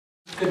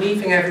Good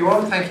evening,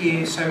 everyone. Thank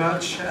you so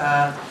much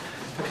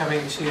for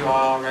coming to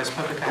our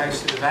ResPublica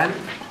hosted event.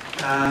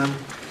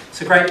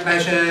 It's a great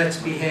pleasure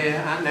to be here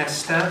at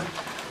Nesta,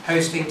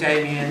 hosting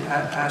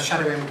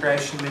Shadow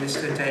Immigration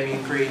Minister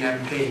Damian Green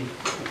MP.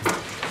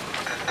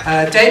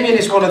 Damian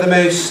is one of the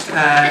most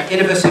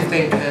innovative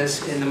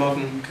thinkers in the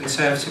modern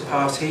Conservative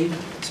Party.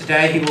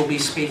 Today he will be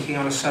speaking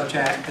on a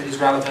subject that is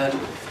relevant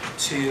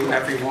to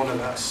every one of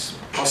us,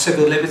 our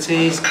civil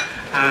liberties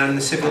and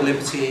the civil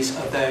liberties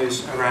of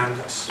those around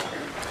us.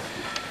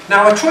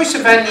 Now, our choice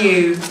of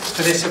venue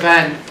for this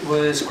event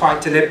was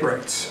quite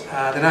deliberate.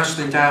 The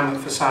National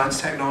Endowment for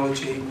Science,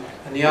 Technology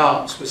and the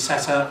Arts was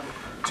set up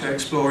to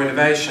explore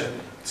innovation,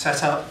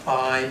 set up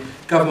by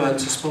government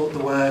to support the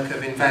work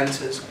of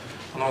inventors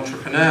and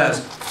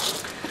entrepreneurs.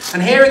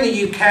 And here in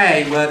the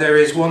UK, where there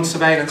is one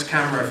surveillance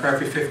camera for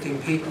every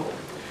 15 people,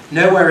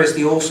 nowhere is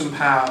the awesome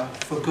power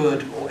for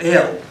good or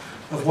ill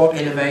of what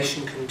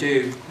innovation can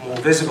do more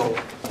visible.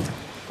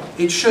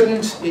 It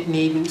shouldn't, it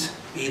needn't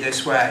be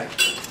this way.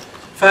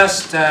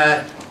 First,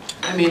 let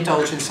me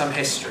indulge in some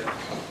history.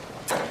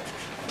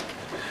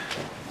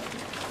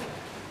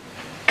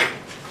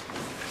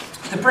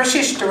 The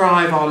British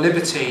derive our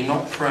liberty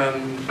not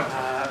from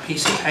a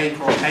piece of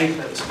paper or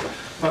papers,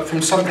 but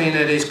from something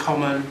that is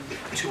common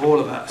to all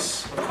of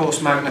us. Of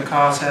course, Magna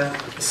Carta,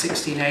 the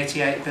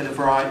 1688 Bill of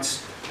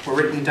Rights were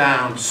written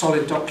down,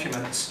 solid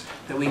documents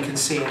that we can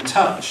see and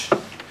touch.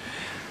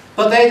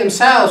 But they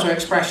themselves were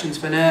expressions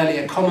of an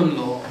earlier common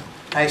law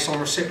based on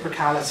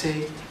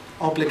reciprocality,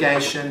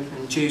 obligation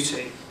and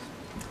duty.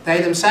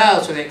 They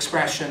themselves were the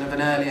expression of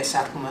an earlier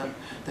settlement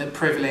that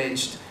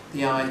privileged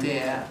the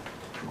idea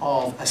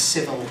of a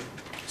civil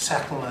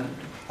settlement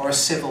or a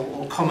civil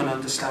or common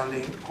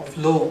understanding of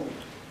law.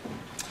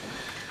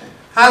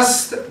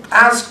 As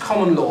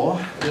common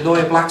law, the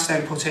lawyer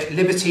Blackstone put it,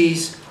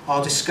 liberties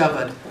are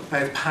discovered,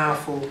 both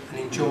powerful and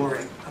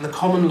enduring, and the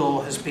common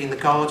law has been the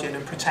guardian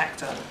and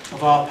protector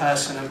of our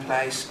person and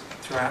place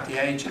throughout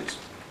the ages.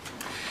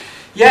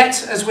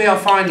 Yet, as we are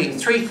finding,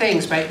 three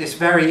things make this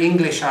very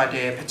English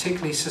idea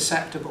particularly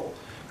susceptible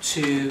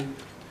to,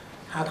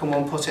 how can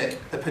one put it,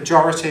 the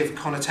pejorative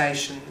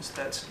connotations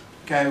that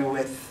go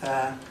with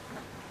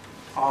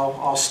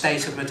our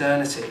state of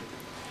modernity.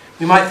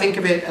 We might think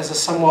of it as a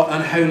somewhat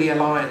unholy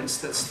alliance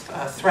that's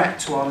a threat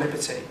to our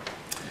liberty.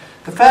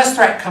 The first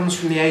threat comes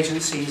from the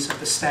agencies of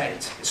the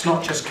state. It's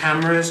not just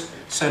cameras,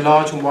 so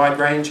large and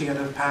wide-ranging are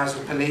the powers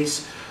of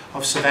police,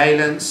 of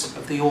surveillance,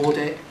 of the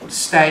audit, of the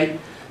state,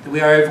 that we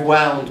are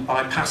overwhelmed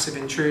by passive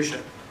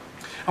intrusion.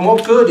 And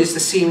what good is the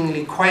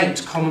seemingly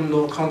quaint common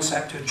law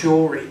concept of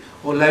jury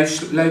or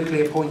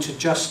locally appointed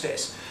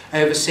justice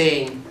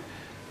overseeing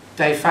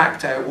de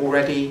facto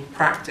already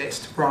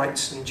practiced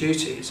rights and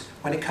duties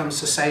when it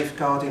comes to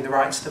safeguarding the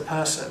rights of the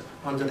person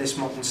under this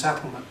modern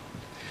settlement?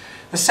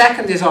 The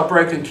second is our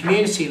broken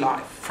community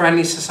life.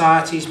 Friendly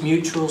societies,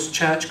 mutuals,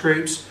 church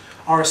groups,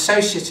 our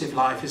associative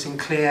life is in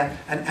clear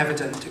and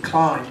evident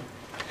decline.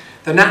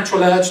 The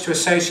natural urge to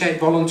associate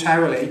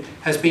voluntarily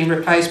has been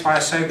replaced by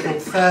a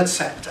so-called third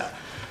sector,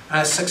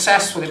 a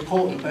successful,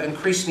 important, but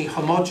increasingly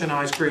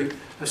homogenised group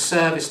of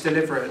service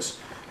deliverers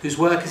whose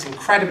work is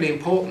incredibly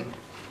important,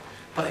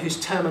 but whose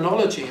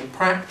terminology and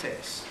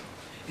practice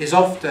is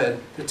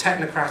often the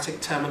technocratic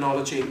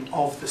terminology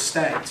of the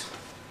state.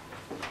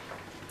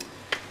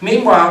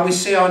 Meanwhile, we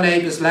see our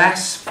neighbours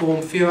less,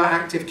 form fewer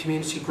active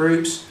community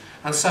groups,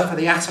 and suffer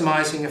the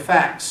atomising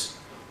effects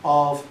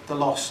of the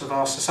loss of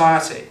our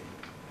society.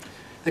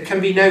 There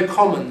can be no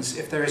commons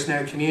if there is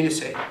no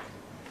community.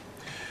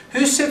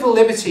 Whose civil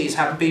liberties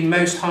have been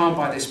most harmed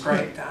by this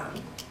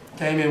breakdown?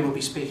 Damian will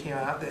be speaking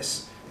about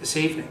this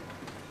evening.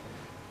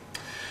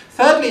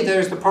 Thirdly, there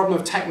is the problem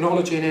of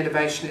technology and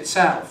innovation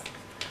itself.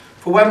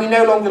 For when we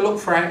no longer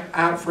look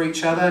out for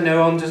each other,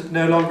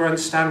 no longer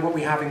understand what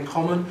we have in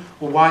common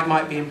or why it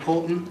might be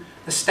important,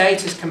 the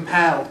state is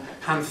compelled,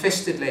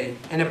 ham-fistedly,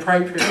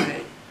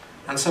 inappropriately,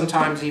 and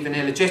sometimes even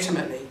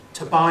illegitimately,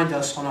 to bind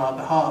us on our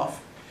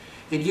behalf.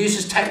 It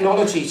uses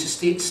technology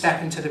to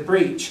step into the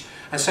breach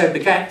and so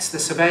begets the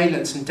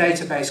surveillance and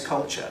database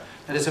culture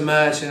that has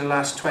emerged in the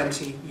last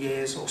 20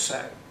 years or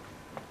so.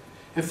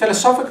 In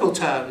philosophical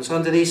terms,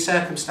 under these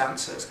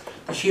circumstances,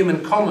 the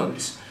human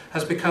commons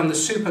has become the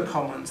super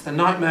commons, the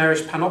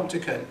nightmarish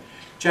panopticon,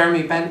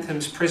 Jeremy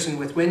Bentham's prison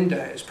with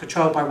windows,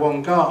 patrolled by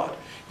one guard,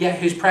 yet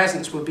whose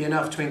presence would be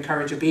enough to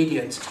encourage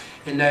obedience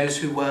in those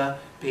who were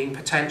being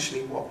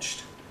potentially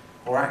watched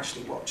or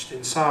actually watched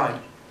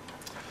inside.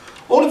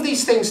 All of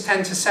these things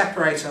tend to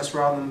separate us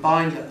rather than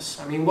bind us.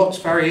 I mean, what's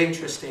very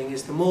interesting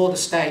is the more the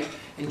state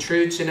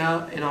intrudes in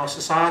our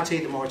society,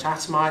 the more it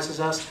atomises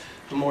us,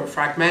 the more it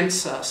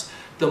fragments us,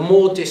 the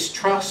more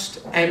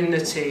distrust,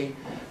 enmity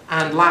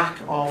and lack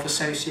of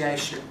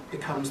association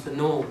becomes the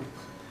norm.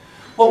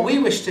 What we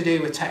wish to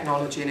do with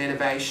technology and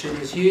innovation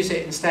is use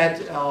it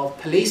instead of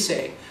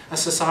policing a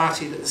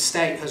society that the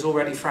state has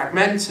already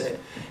fragmented,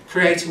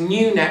 creating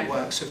new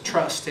networks of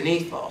trust and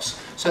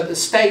ethos so that the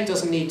state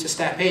doesn't need to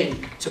step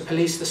in to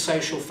police the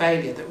social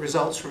failure that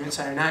results from its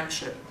own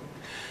action.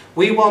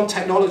 We want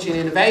technology and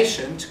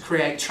innovation to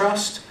create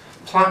trust,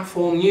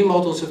 platform new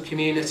models of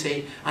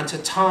community, and to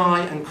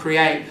tie and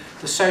create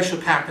the social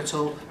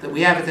capital that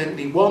we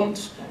evidently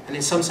want and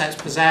in some sense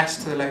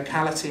possess to the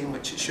locality in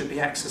which it should be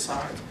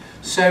exercised,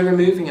 so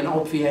removing and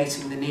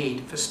obviating the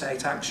need for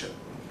state action.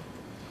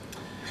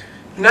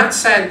 In that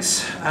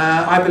sense,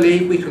 I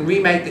believe we can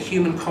remake the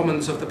human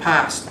commons of the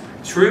past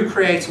through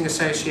creating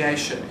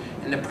association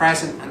in the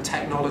present and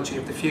technology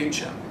of the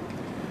future.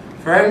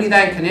 For only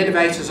then can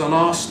innovators on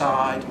our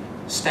side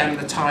stem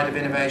the tide of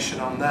innovation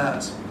on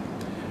theirs.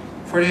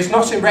 For it is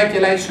not in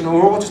regulation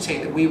or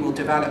auditing that we will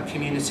develop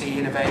community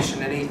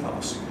innovation and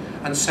ethos,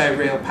 and so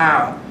real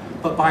power,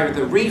 but by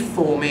the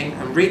reforming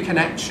and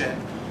reconnection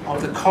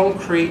of the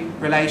concrete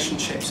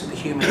relationships of the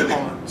human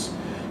commons,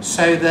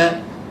 so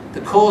that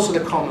the cause of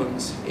the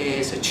commons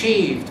is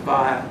achieved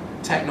via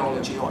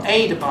technology or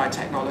aided by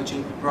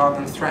technology rather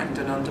than threatened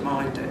and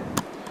undermined it.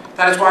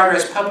 That is why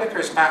ResPublica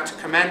is about to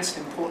commence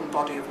an important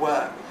body of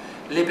work,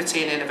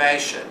 Liberty and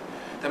Innovation,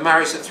 that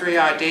marries the three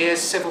ideas: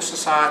 civil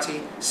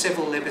society,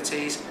 civil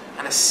liberties,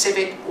 and a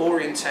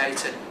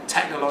civic-orientated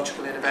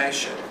technological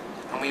innovation.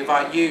 And we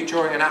invite you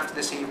during and after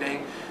this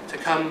evening to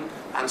come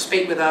and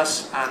speak with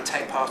us and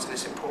take part in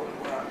this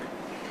important work.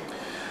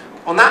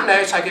 On that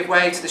note, I give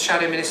way to the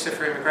Shadow Minister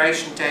for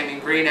Immigration, Damian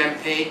Green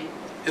MP,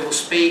 who will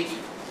speak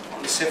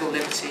on the civil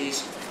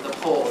liberties for the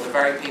poor, the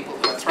very people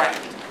who are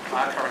threatened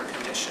by our current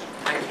condition.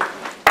 Thank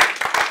you.